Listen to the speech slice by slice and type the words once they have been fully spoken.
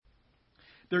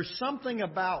There's something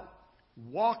about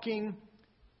walking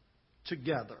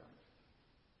together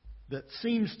that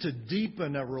seems to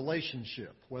deepen a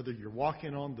relationship, whether you're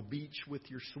walking on the beach with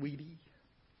your sweetie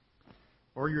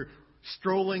or you're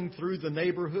strolling through the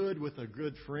neighborhood with a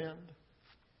good friend.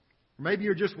 Maybe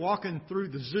you're just walking through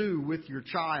the zoo with your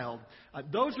child.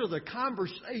 Those are the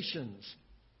conversations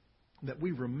that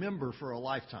we remember for a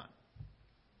lifetime.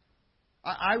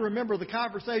 I remember the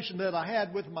conversation that I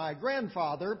had with my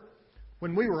grandfather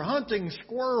when we were hunting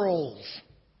squirrels.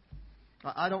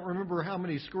 I don't remember how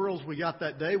many squirrels we got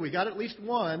that day. We got at least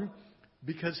one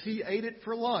because he ate it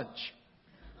for lunch.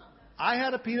 I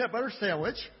had a peanut butter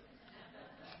sandwich.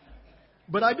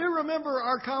 But I do remember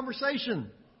our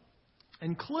conversation,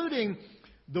 including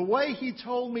the way he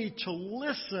told me to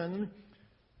listen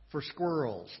for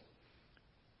squirrels.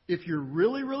 If you're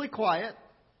really, really quiet,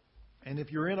 and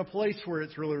if you're in a place where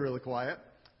it's really, really quiet,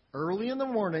 early in the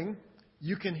morning,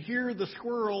 you can hear the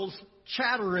squirrels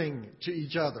chattering to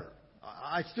each other.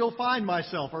 I still find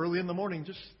myself early in the morning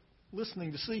just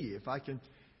listening to see if I can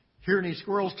hear any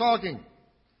squirrels talking.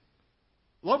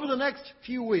 Well, over the next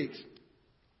few weeks,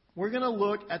 we're going to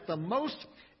look at the most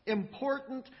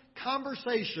important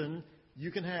conversation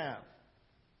you can have.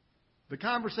 The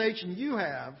conversation you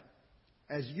have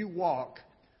as you walk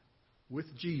with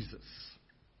Jesus.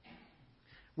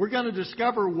 We're going to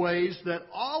discover ways that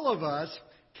all of us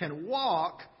can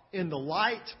walk in the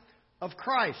light of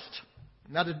Christ.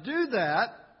 Now, to do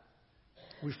that,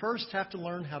 we first have to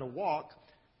learn how to walk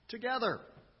together.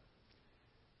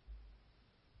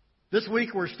 This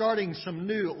week, we're starting some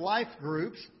new life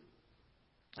groups.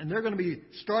 And they're going to be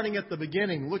starting at the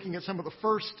beginning, looking at some of the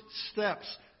first steps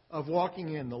of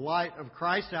walking in the light of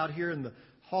Christ. Out here in the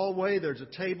hallway, there's a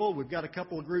table. We've got a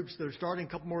couple of groups that are starting, a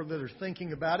couple more that are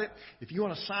thinking about it. If you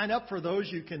want to sign up for those,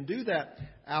 you can do that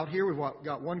out here. We've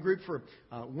got one group for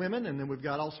women, and then we've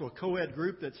got also a co-ed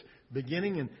group that's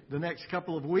beginning in the next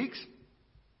couple of weeks.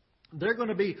 They're going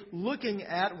to be looking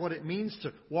at what it means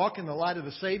to walk in the light of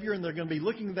the Savior, and they're going to be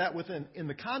looking at that in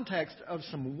the context of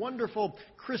some wonderful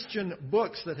Christian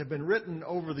books that have been written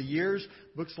over the years.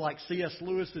 Books like C.S.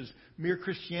 Lewis's Mere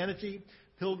Christianity,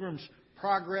 Pilgrim's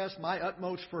Progress, My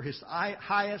Utmost for His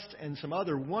Highest, and some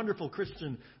other wonderful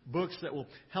Christian books that will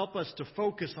help us to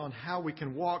focus on how we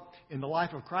can walk in the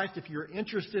life of Christ. If you're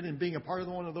interested in being a part of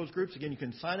one of those groups, again, you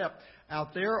can sign up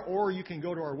out there, or you can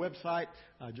go to our website,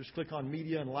 just click on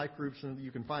Media and Life Groups, and you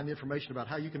can find the information about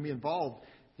how you can be involved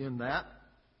in that.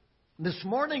 This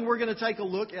morning, we're going to take a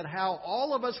look at how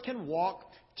all of us can walk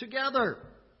together.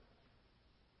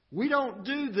 We don't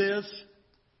do this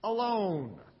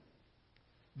alone.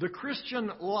 The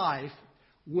Christian life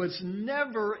was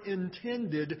never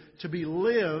intended to be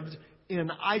lived in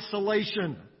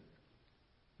isolation.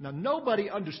 Now, nobody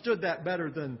understood that better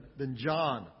than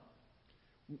John.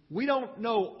 We don't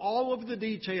know all of the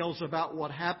details about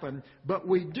what happened, but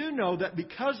we do know that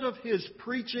because of his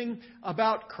preaching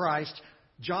about Christ,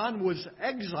 John was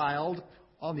exiled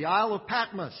on the Isle of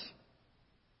Patmos.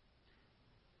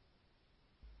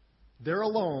 There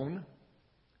alone,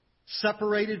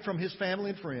 separated from his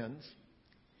family and friends,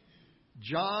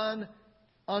 John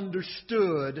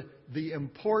understood the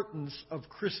importance of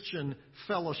Christian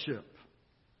fellowship.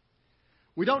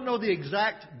 We don't know the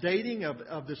exact dating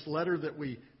of this letter that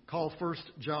we call 1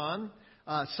 John.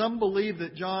 Some believe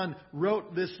that John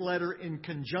wrote this letter in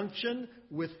conjunction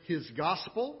with his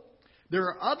gospel. There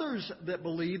are others that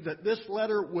believe that this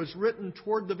letter was written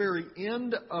toward the very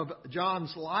end of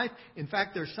John's life. In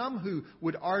fact, there are some who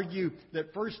would argue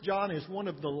that 1 John is one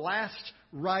of the last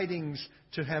writings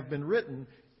to have been written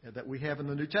that we have in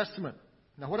the New Testament.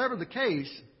 Now, whatever the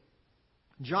case,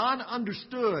 John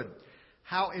understood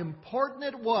how important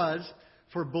it was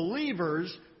for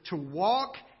believers to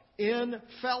walk in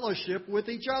fellowship with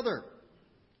each other.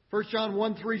 1 John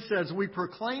 1:3 says, "We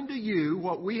proclaim to you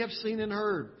what we have seen and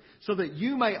heard, so that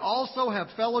you may also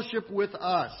have fellowship with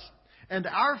us. And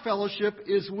our fellowship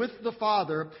is with the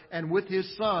Father and with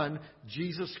His Son,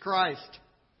 Jesus Christ."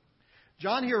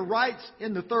 John here writes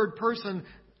in the third person,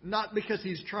 not because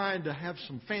he's trying to have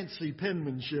some fancy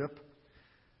penmanship,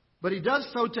 but he does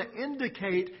so to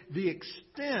indicate the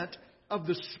extent of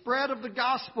the spread of the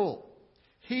gospel.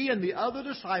 He and the other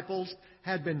disciples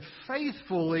had been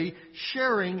faithfully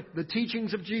sharing the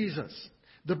teachings of Jesus.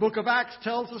 The book of Acts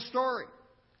tells the story.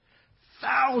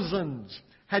 Thousands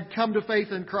had come to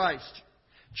faith in Christ.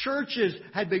 Churches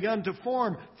had begun to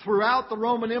form throughout the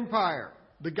Roman Empire.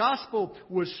 The gospel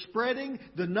was spreading.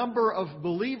 The number of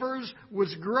believers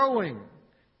was growing.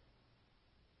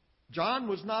 John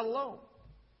was not alone.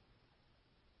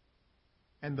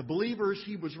 And the believers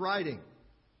he was writing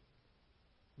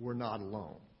were not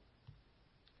alone.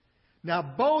 Now,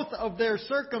 both of their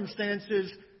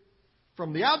circumstances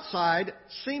from the outside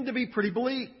seem to be pretty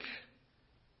bleak.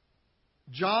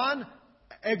 John,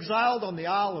 exiled on the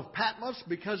Isle of Patmos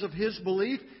because of his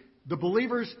belief. The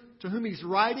believers to whom he's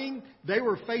writing, they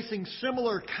were facing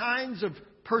similar kinds of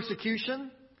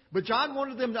persecution. But John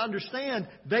wanted them to understand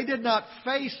they did not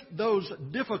face those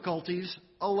difficulties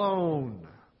alone.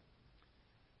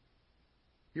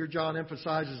 Here John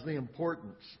emphasizes the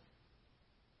importance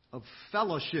of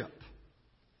fellowship.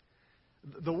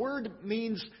 The word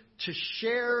means to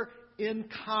share in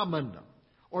common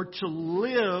or to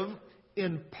live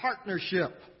in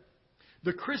partnership.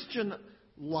 The Christian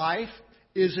life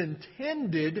is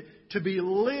intended to be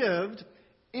lived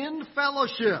in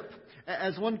fellowship.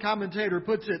 As one commentator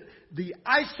puts it, the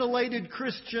isolated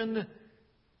Christian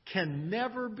can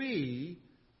never be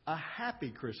a happy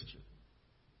Christian.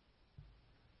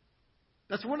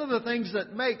 That's one of the things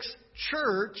that makes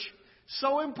church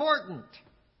so important.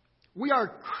 We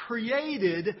are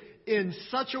created in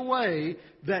such a way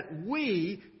that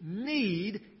we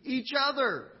need each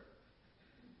other.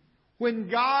 When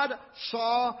God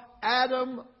saw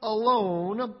Adam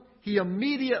alone, He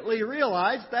immediately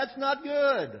realized that's not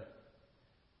good.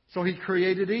 So He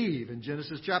created Eve in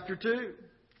Genesis chapter 2.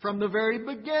 From the very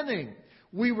beginning,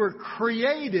 we were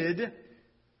created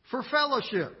for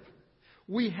fellowship.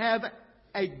 We have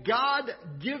a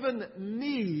God-given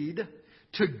need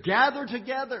to gather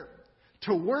together,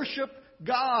 to worship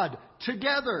God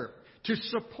together, to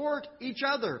support each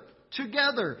other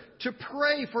together, to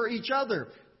pray for each other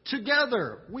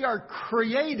together. We are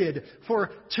created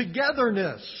for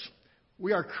togetherness.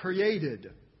 We are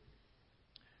created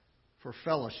for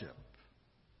fellowship.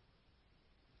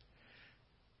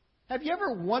 Have you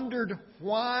ever wondered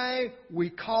why we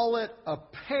call it a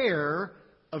pair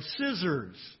of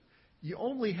scissors? You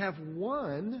only have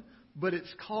one, but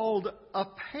it's called a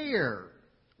pair.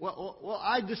 Well,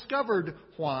 I discovered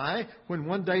why when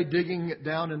one day digging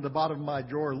down in the bottom of my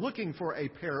drawer looking for a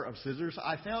pair of scissors,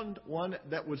 I found one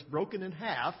that was broken in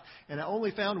half, and I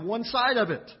only found one side of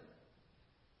it.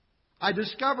 I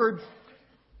discovered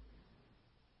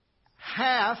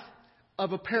half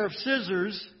of a pair of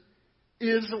scissors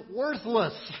is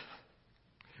worthless.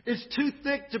 It's too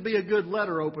thick to be a good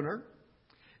letter opener.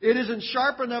 It isn't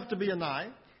sharp enough to be a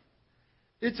knife.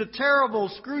 It's a terrible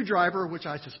screwdriver, which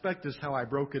I suspect is how I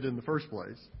broke it in the first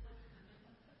place.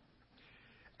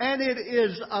 And it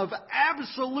is of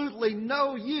absolutely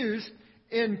no use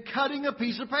in cutting a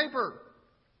piece of paper.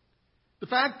 The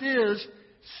fact is,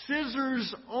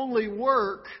 scissors only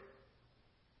work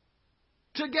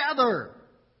together.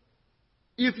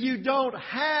 If you don't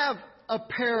have a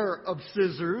pair of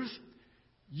scissors,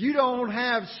 you don't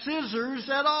have scissors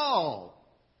at all.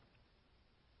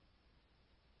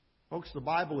 Folks, the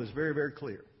Bible is very, very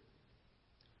clear.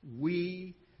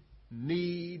 We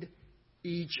need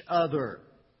each other.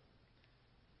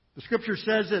 The Scripture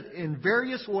says it in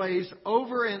various ways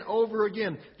over and over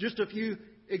again. Just a few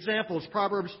examples.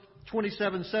 Proverbs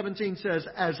 27:17 says,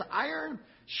 "As iron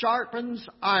sharpens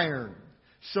iron,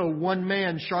 so one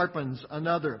man sharpens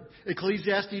another."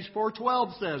 Ecclesiastes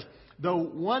 4:12 says, "Though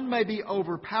one may be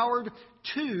overpowered,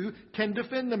 two can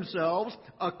defend themselves.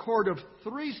 A cord of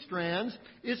 3 strands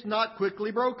is not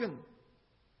quickly broken."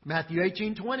 Matthew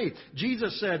 18:20,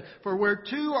 Jesus said, "For where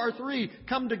 2 or 3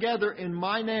 come together in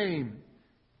my name,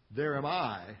 there am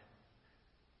I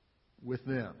with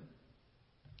them."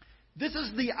 This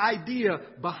is the idea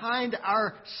behind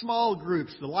our small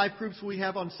groups, the life groups we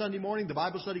have on Sunday morning, the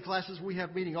Bible study classes we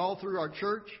have meeting all through our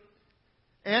church,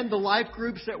 and the life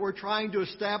groups that we're trying to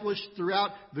establish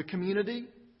throughout the community.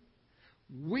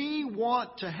 We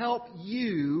want to help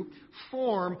you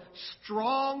form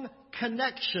strong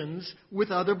connections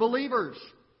with other believers.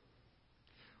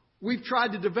 We've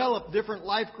tried to develop different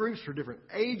life groups for different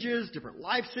ages, different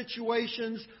life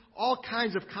situations, all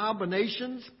kinds of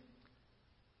combinations.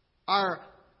 Our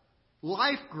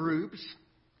life groups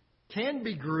can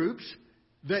be groups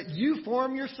that you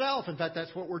form yourself. In fact,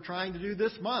 that's what we're trying to do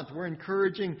this month. We're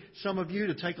encouraging some of you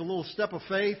to take a little step of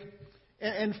faith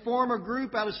and form a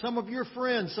group out of some of your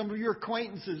friends, some of your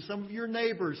acquaintances, some of your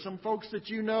neighbors, some folks that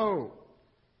you know.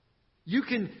 You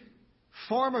can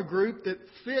form a group that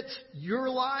fits your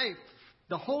life.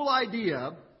 The whole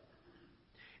idea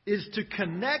is to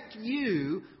connect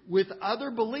you with other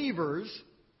believers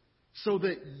so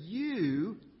that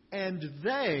you and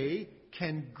they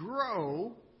can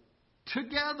grow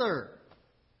together.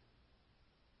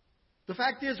 The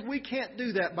fact is, we can't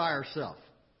do that by ourselves.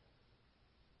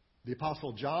 The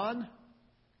Apostle John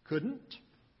couldn't.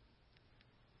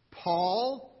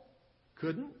 Paul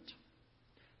couldn't.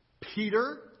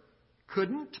 Peter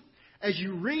couldn't. As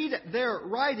you read their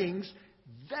writings,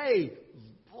 they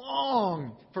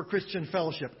long for Christian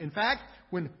fellowship. In fact,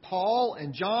 when Paul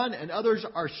and John and others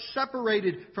are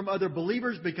separated from other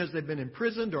believers because they've been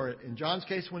imprisoned, or in John's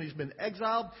case, when he's been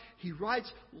exiled, he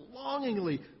writes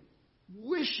longingly,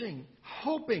 wishing,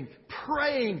 hoping,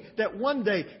 praying that one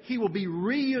day he will be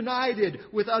reunited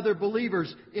with other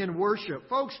believers in worship.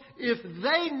 Folks, if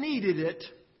they needed it,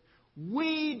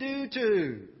 we do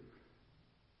too.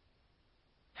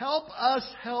 Help us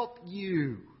help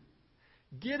you.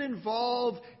 Get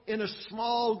involved in a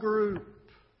small group.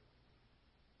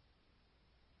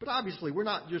 But obviously, we're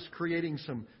not just creating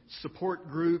some support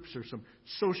groups or some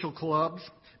social clubs.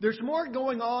 There's more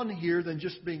going on here than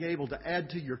just being able to add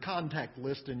to your contact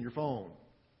list in your phone.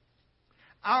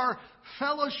 Our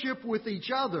fellowship with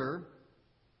each other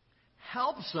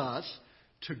helps us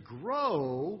to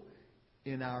grow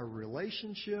in our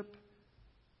relationship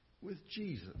with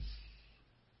Jesus.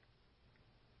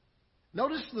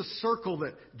 Notice the circle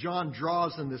that John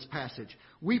draws in this passage.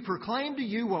 We proclaim to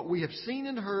you what we have seen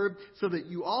and heard, so that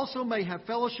you also may have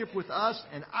fellowship with us,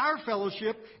 and our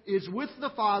fellowship is with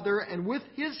the Father and with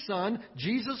His Son,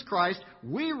 Jesus Christ.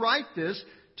 We write this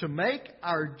to make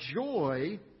our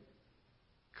joy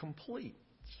complete.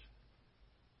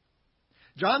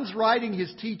 John's writing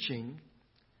his teaching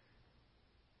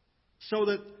so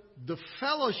that the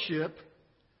fellowship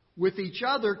with each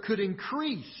other could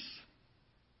increase.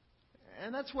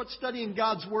 And that's what studying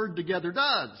God's Word together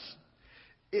does.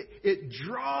 It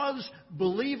draws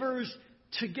believers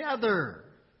together.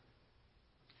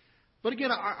 But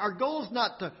again, our goal is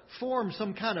not to form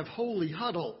some kind of holy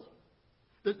huddle.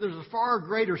 There's a far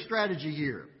greater strategy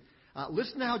here.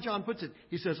 Listen to how John puts it.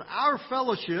 He says, our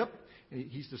fellowship,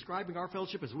 he's describing our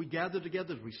fellowship as we gather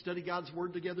together, as we study God's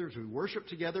Word together, as we worship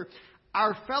together.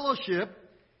 Our fellowship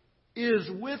is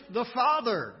with the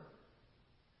Father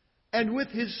and with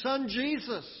His Son,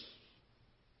 Jesus.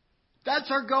 That's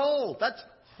our goal. That's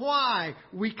why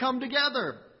we come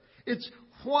together. It's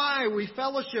why we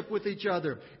fellowship with each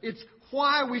other. It's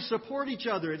why we support each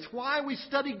other. It's why we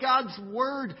study God's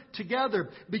Word together.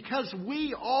 Because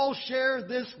we all share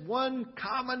this one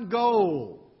common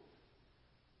goal.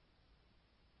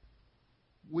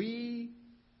 We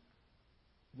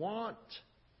want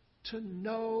to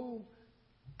know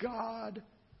God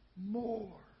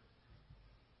more.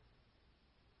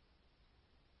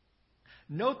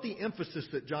 Note the emphasis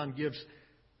that John gives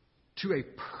to a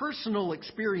personal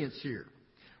experience here.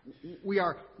 We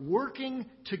are working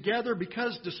together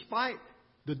because despite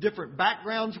the different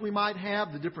backgrounds we might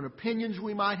have, the different opinions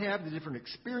we might have, the different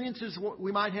experiences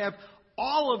we might have,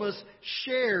 all of us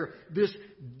share this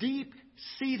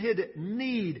deep-seated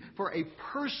need for a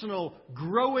personal,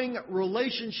 growing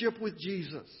relationship with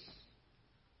Jesus.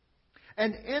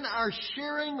 And in our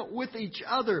sharing with each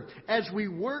other, as we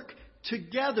work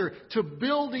together to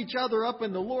build each other up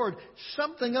in the Lord,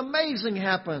 something amazing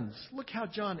happens. Look how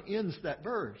John ends that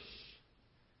verse.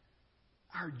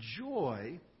 Our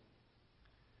joy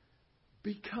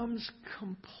becomes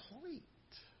complete.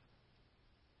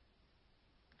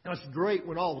 Now, it's great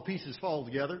when all the pieces fall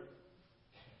together.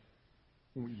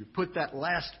 When you put that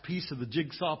last piece of the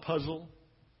jigsaw puzzle,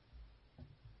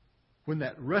 when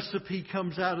that recipe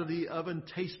comes out of the oven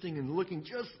tasting and looking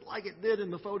just like it did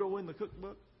in the photo in the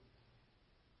cookbook.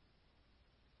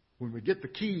 When we get the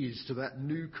keys to that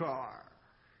new car.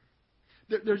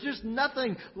 There's just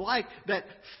nothing like that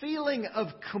feeling of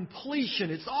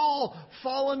completion. It's all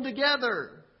fallen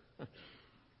together.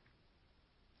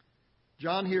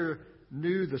 John here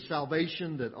knew the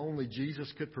salvation that only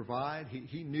Jesus could provide.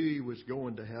 He knew he was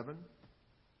going to heaven.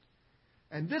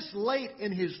 And this late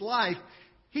in his life,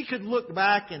 he could look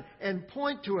back and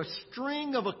point to a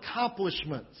string of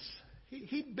accomplishments.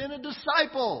 He'd been a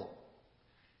disciple.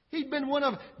 He'd been one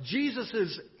of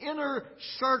Jesus' inner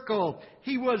circle.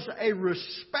 He was a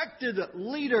respected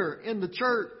leader in the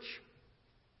church.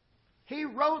 He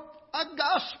wrote a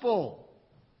gospel.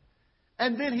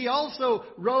 And then he also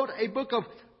wrote a book of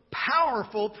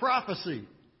powerful prophecy.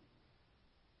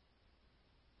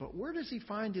 But where does he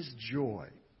find his joy?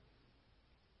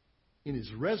 In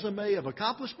his resume of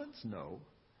accomplishments? No.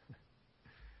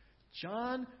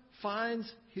 John finds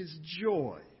his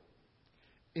joy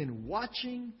in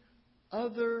watching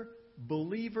other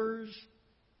believers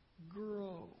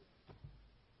grow.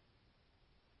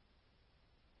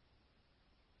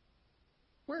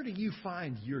 Where do you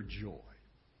find your joy?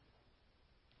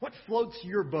 What floats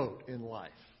your boat in life?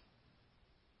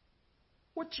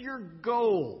 What's your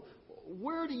goal?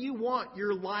 Where do you want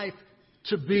your life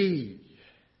to be?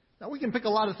 Now, we can pick a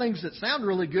lot of things that sound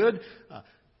really good.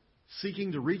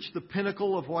 seeking to reach the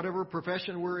pinnacle of whatever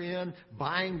profession we're in,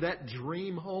 buying that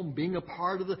dream home, being a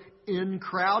part of the in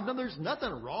crowd. Now, there's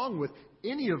nothing wrong with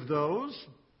any of those.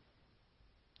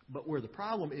 But where the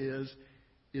problem is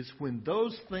when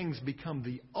those things become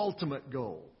the ultimate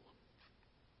goal.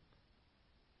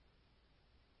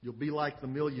 You'll be like the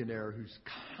millionaire who's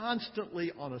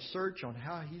constantly on a search on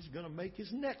how he's going to make his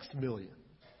next million.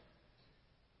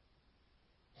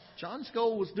 John's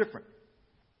goal was different.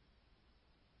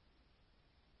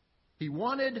 He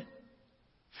wanted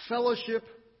fellowship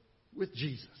with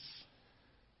Jesus.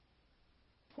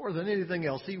 More than anything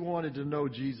else, he wanted to know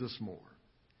Jesus more.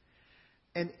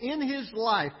 And in his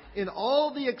life, in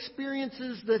all the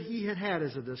experiences that he had had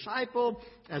as a disciple,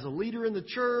 as a leader in the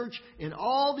church, in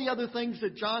all the other things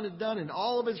that John had done in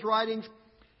all of his writings,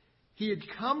 he had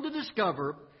come to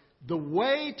discover the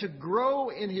way to grow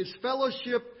in his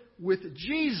fellowship with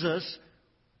Jesus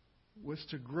was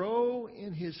to grow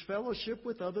in his fellowship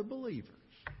with other believers.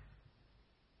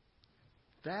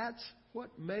 That's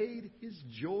what made his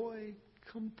joy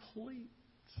complete.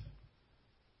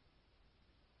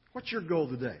 What's your goal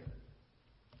today?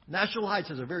 National Heights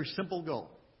has a very simple goal.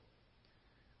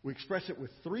 We express it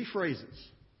with 3 phrases.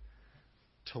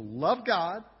 To love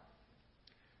God,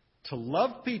 to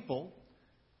love people,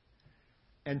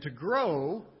 and to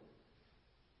grow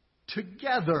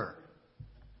together.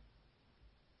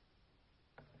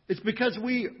 It's because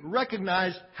we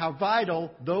recognize how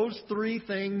vital those 3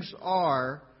 things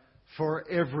are for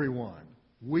everyone.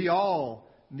 We all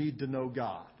need to know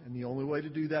God. And the only way to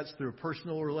do that is through a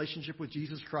personal relationship with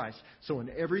Jesus Christ. So in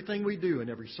everything we do, in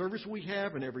every service we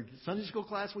have, in every Sunday school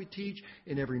class we teach,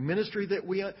 in every ministry that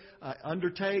we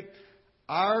undertake,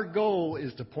 our goal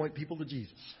is to point people to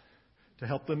Jesus, to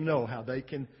help them know how they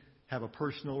can have a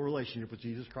personal relationship with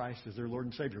Jesus Christ as their Lord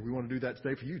and Savior. We want to do that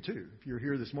today for you too. If you're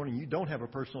here this morning and you don't have a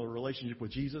personal relationship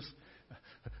with Jesus,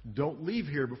 don't leave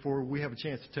here before we have a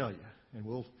chance to tell you. And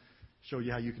we'll show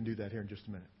you how you can do that here in just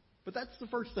a minute. But that's the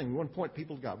first thing. We want to point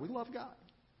people to God. We love God.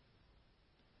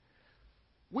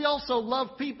 We also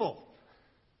love people.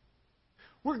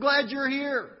 We're glad you're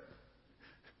here.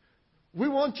 We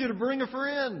want you to bring a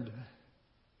friend.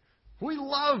 We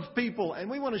love people, and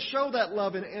we want to show that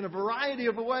love in a variety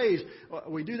of ways.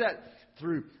 We do that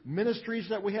through ministries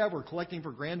that we have. We're collecting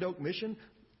for Grand Oak Mission.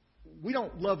 We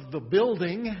don't love the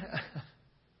building,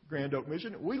 Grand Oak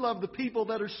Mission. We love the people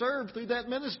that are served through that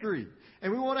ministry,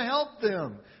 and we want to help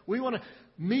them. We want to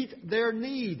meet their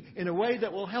need in a way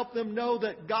that will help them know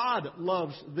that God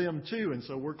loves them too. And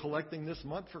so we're collecting this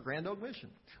month for Grand Oak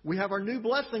Mission. We have our new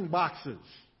blessing boxes.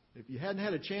 If you hadn't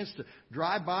had a chance to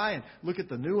drive by and look at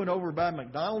the new one over by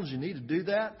McDonald's, you need to do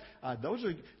that. Those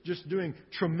are just doing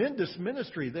tremendous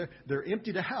ministry. They're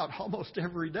emptied out almost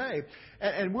every day.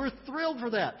 And we're thrilled for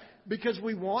that because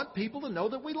we want people to know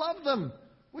that we love them.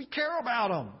 We care about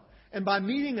them. And by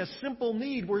meeting a simple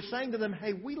need, we're saying to them,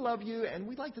 hey, we love you, and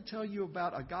we'd like to tell you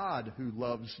about a God who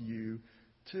loves you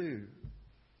too.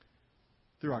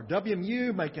 Through our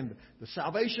WMU, making the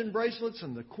salvation bracelets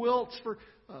and the quilts for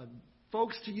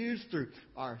folks to use, through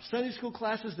our Sunday school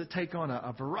classes that take on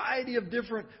a variety of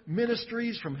different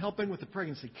ministries, from helping with the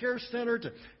Pregnancy Care Center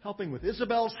to helping with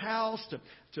Isabel's House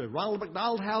to Ronald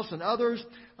McDonald House and others.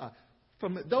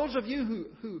 From those of you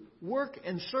who work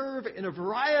and serve in a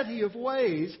variety of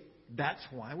ways, that's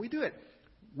why we do it.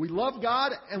 We love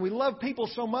God and we love people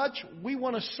so much, we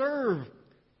want to serve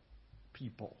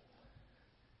people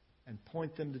and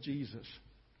point them to Jesus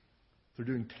through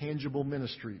doing tangible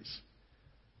ministries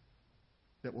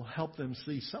that will help them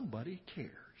see somebody cares.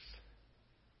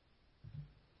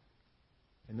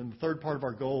 And then the third part of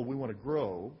our goal, we want to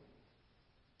grow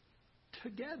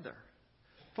together.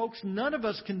 Folks, none of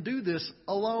us can do this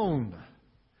alone.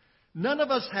 None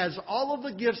of us has all of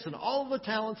the gifts and all of the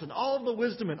talents and all of the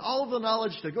wisdom and all of the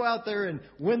knowledge to go out there and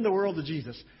win the world to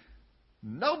Jesus.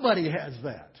 Nobody has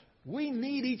that. We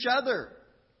need each other.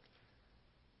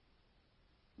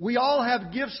 We all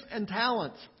have gifts and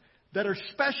talents that are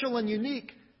special and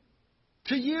unique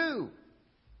to you.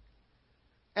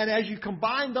 And as you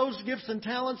combine those gifts and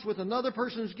talents with another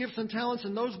person's gifts and talents,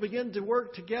 and those begin to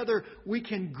work together, we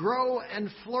can grow and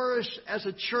flourish as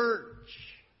a church.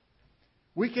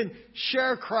 We can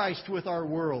share Christ with our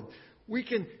world. We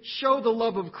can show the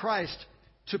love of Christ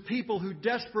to people who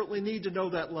desperately need to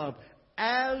know that love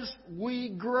as we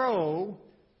grow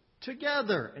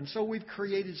together. And so we've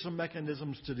created some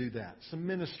mechanisms to do that, some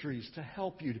ministries to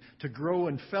help you to grow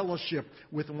in fellowship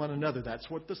with one another. That's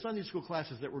what the Sunday school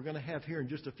classes that we're going to have here in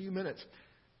just a few minutes,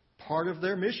 part of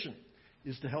their mission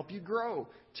is to help you grow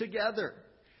together.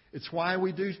 It's why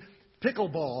we do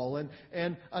pickleball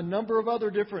and a number of other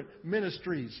different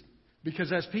ministries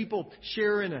Because as people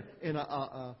share in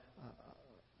a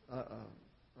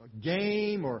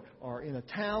game or in a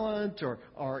talent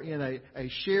or in a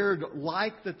shared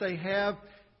like that they have,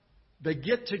 they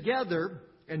get together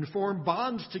and form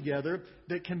bonds together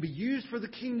that can be used for the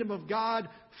kingdom of God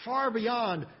far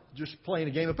beyond just playing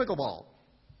a game of pickleball.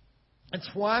 That's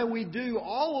why we do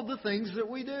all of the things that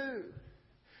we do.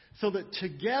 So that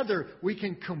together we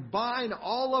can combine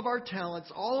all of our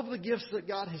talents, all of the gifts that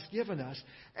God has given us,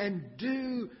 and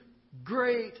do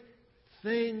great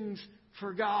things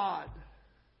for God.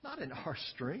 Not in our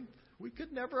strength. We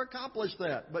could never accomplish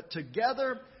that. But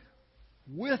together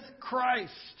with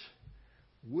Christ,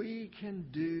 we can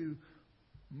do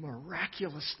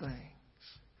miraculous things.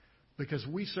 Because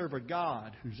we serve a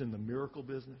God who's in the miracle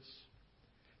business.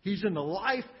 He's in the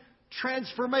life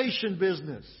transformation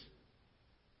business.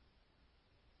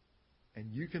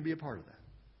 And you can be a part of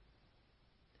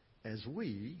that as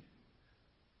we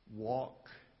walk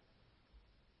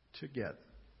together.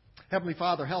 Heavenly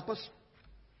Father, help us.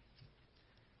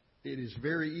 It is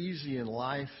very easy in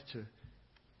life to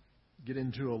get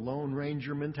into a Lone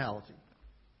Ranger mentality,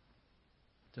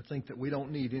 to think that we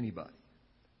don't need anybody.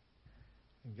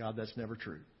 And God, that's never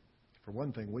true. For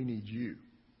one thing, we need you.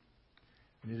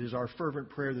 And it is our fervent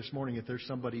prayer this morning, if there's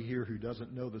somebody here who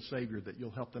doesn't know the Savior, that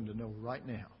you'll help them to know right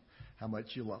now how much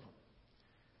you love them.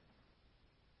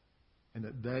 And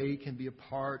that they can be a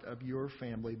part of your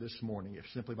family this morning if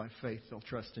simply by faith they'll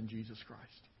trust in Jesus Christ.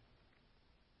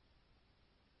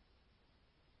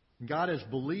 And God, as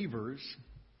believers,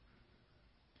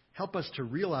 help us to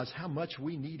realize how much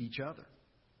we need each other.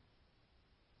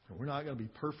 We're not going to be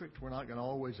perfect. We're not going to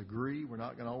always agree. We're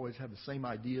not going to always have the same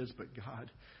ideas. But God,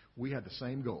 we have the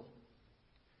same goal.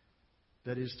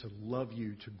 That is to love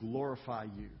you, to glorify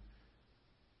you,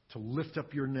 to lift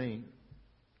up your name,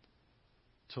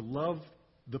 to love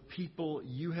the people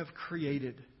you have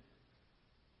created,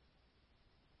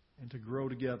 and to grow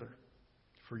together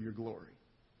for your glory.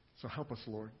 So help us,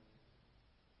 Lord.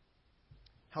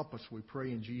 Help us, we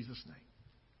pray in Jesus'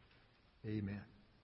 name. Amen.